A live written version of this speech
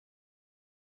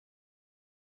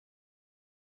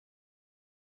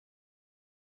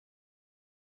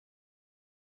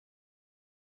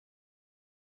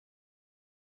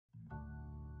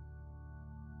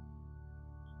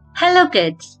Hello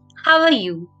kids, how are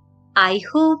you? I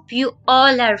hope you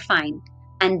all are fine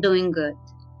and doing good.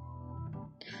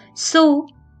 So,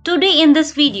 today in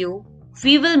this video,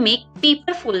 we will make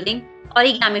paper folding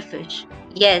origami fish.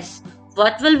 Yes,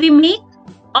 what will we make?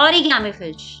 Origami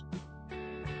fish.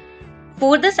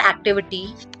 For this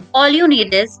activity, all you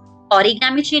need is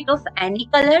origami sheet of any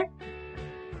color,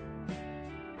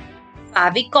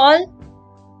 favicol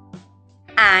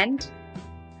and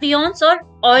crayons or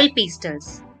oil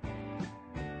pastels.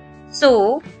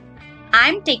 So,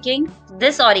 I'm taking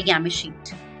this origami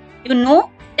sheet. You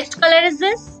know which color is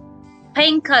this?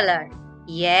 Pink color.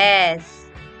 Yes.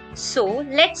 So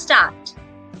let's start.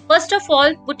 First of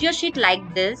all, put your sheet like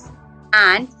this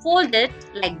and fold it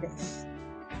like this.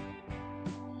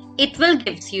 It will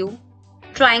give you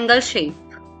triangle shape.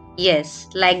 Yes,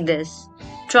 like this.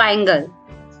 Triangle.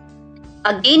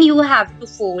 Again you have to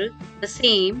fold the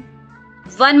same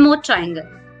one more triangle.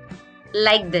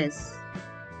 Like this.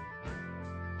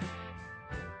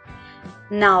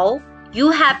 Now you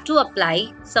have to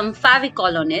apply some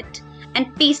favicol on it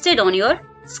and paste it on your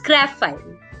scrap file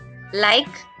like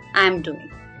I am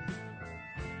doing.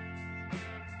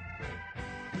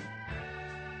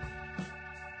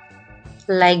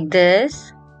 Like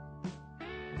this.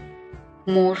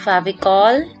 More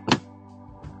favicol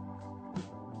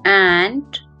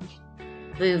and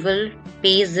we will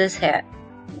paste this here.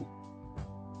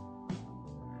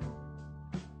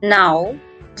 Now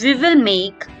we will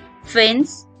make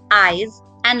fins, eyes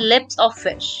and lips of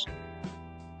fish.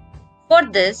 For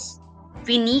this,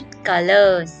 we need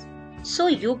colors. So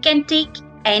you can take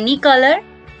any color.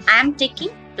 I am taking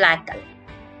black color.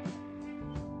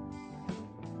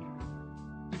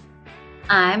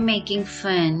 I am making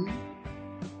fin.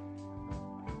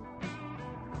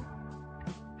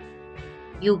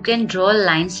 You can draw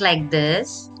lines like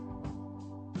this.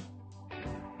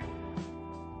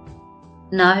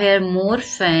 Now here more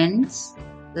fins.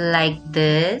 Like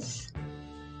this.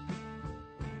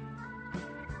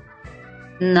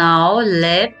 Now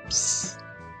lips.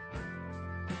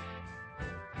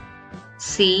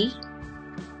 See?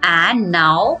 And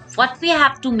now what we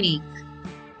have to make?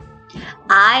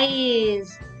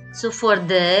 Eyes. So for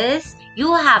this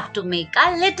you have to make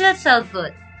a little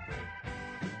circle.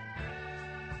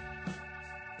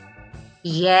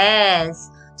 Yes.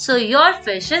 So your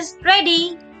fish is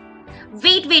ready.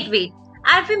 Wait.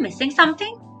 Are we missing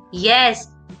something? Yes.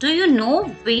 Do you know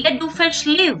where do fish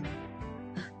live?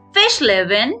 Fish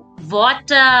live in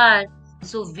water.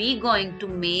 So we going to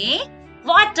make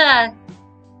water.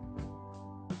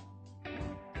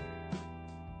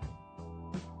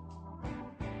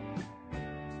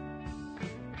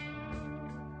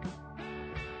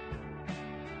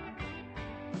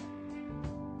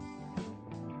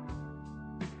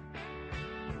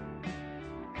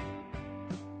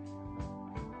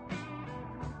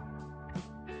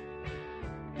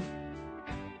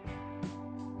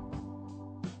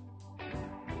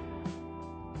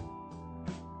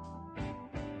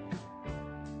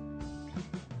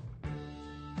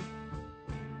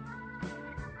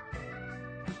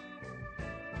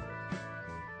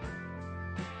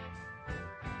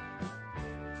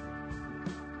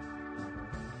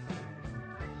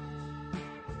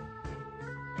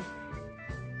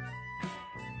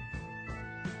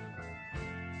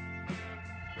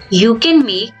 You can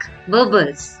make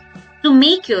bubbles to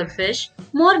make your fish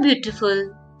more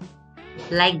beautiful.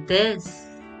 Like this.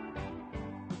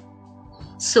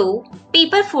 So,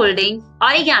 paper folding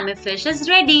origami fish is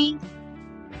ready.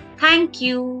 Thank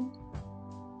you.